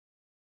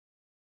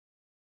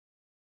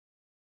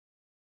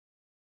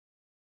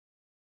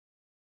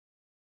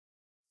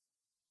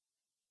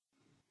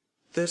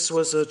This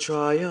was a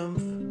triumph.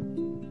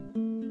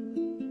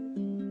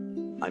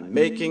 I'm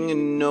making a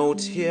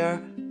note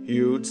here,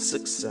 huge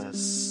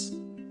success.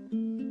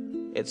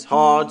 It's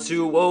hard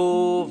to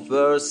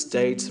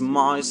overstate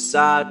my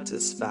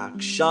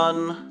satisfaction.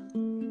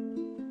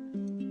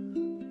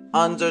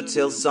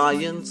 Undertale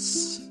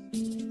Science.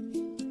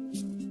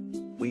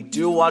 We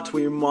do what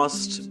we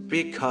must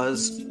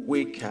because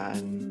we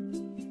can.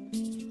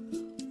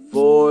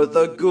 For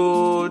the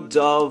good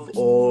of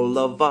all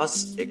of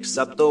us,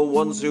 except the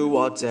ones who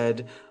are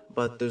dead.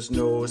 But there's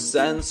no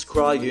sense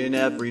crying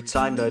every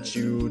time that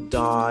you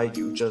die.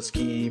 You just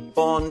keep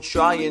on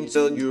trying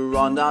till you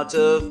run out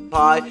of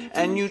pie.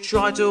 And you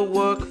try to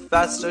work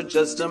faster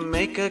just to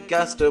make a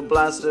Gaster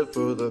blaster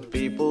for the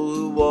people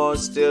who are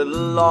still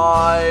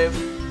alive.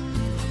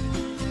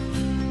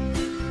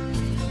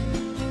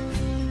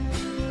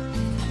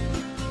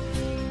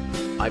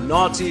 I'm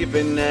not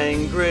even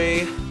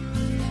angry.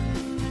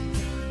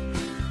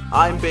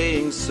 I'm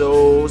being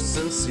so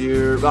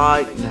sincere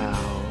right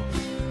now.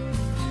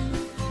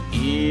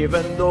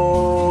 Even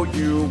though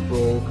you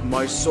broke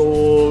my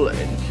soul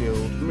and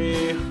killed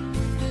me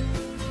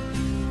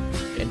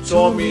and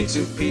tore me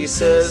to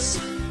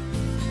pieces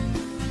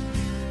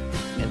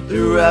and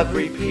threw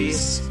every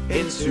piece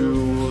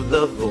into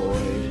the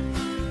void.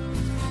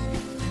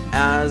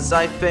 As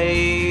I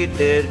fade,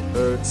 it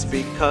hurts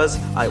because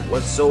I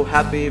was so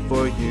happy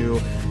for you.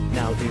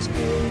 Now these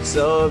points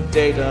of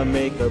data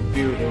make a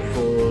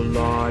beautiful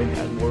line,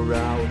 and we're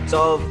out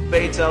of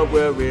beta,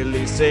 we're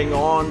releasing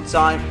on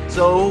time.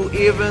 So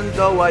even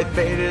though I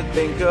faded,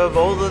 think of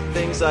all the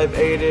things I've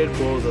aided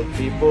for the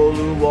people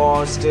who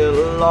are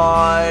still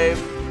alive.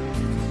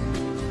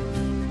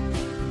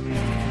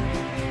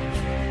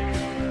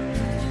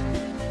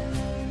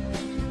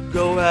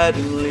 Go ahead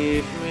and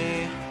leave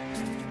me.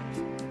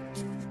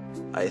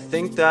 I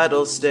think that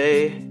I'll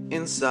stay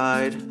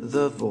inside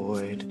the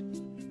void.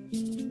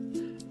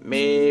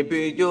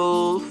 Maybe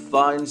you'll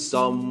find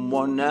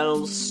someone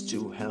else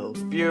to help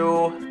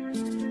you.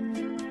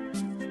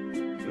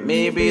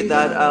 Maybe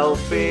that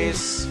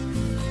Alphys.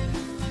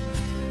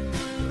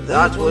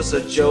 That was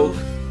a joke,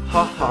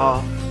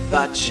 haha,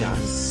 fat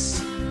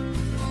chance.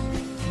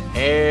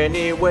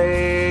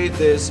 Anyway,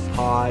 this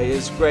pie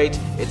is great.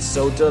 It's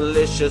so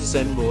delicious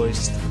and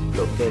moist.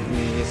 Look at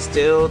me,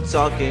 still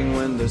talking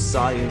when there's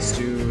science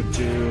to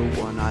do.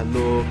 When I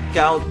look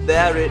out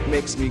there, it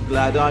makes me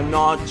glad I'm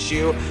not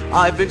you.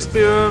 I've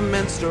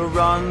experiments to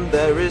run,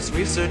 there is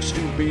research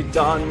to be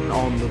done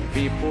on the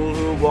people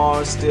who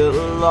are still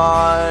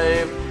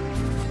alive.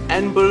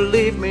 And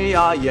believe me,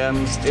 I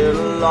am still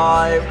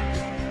alive.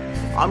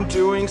 I'm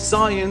doing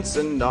science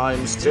and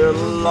I'm still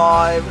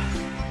alive.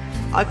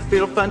 I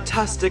feel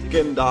fantastic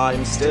and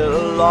I'm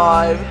still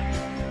alive.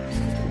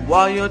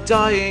 While you're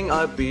dying,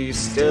 I'll be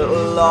still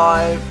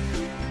alive.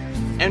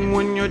 And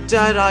when you're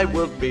dead, I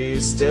will be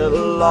still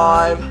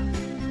alive.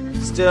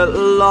 Still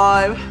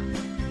alive.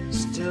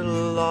 Still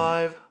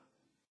alive.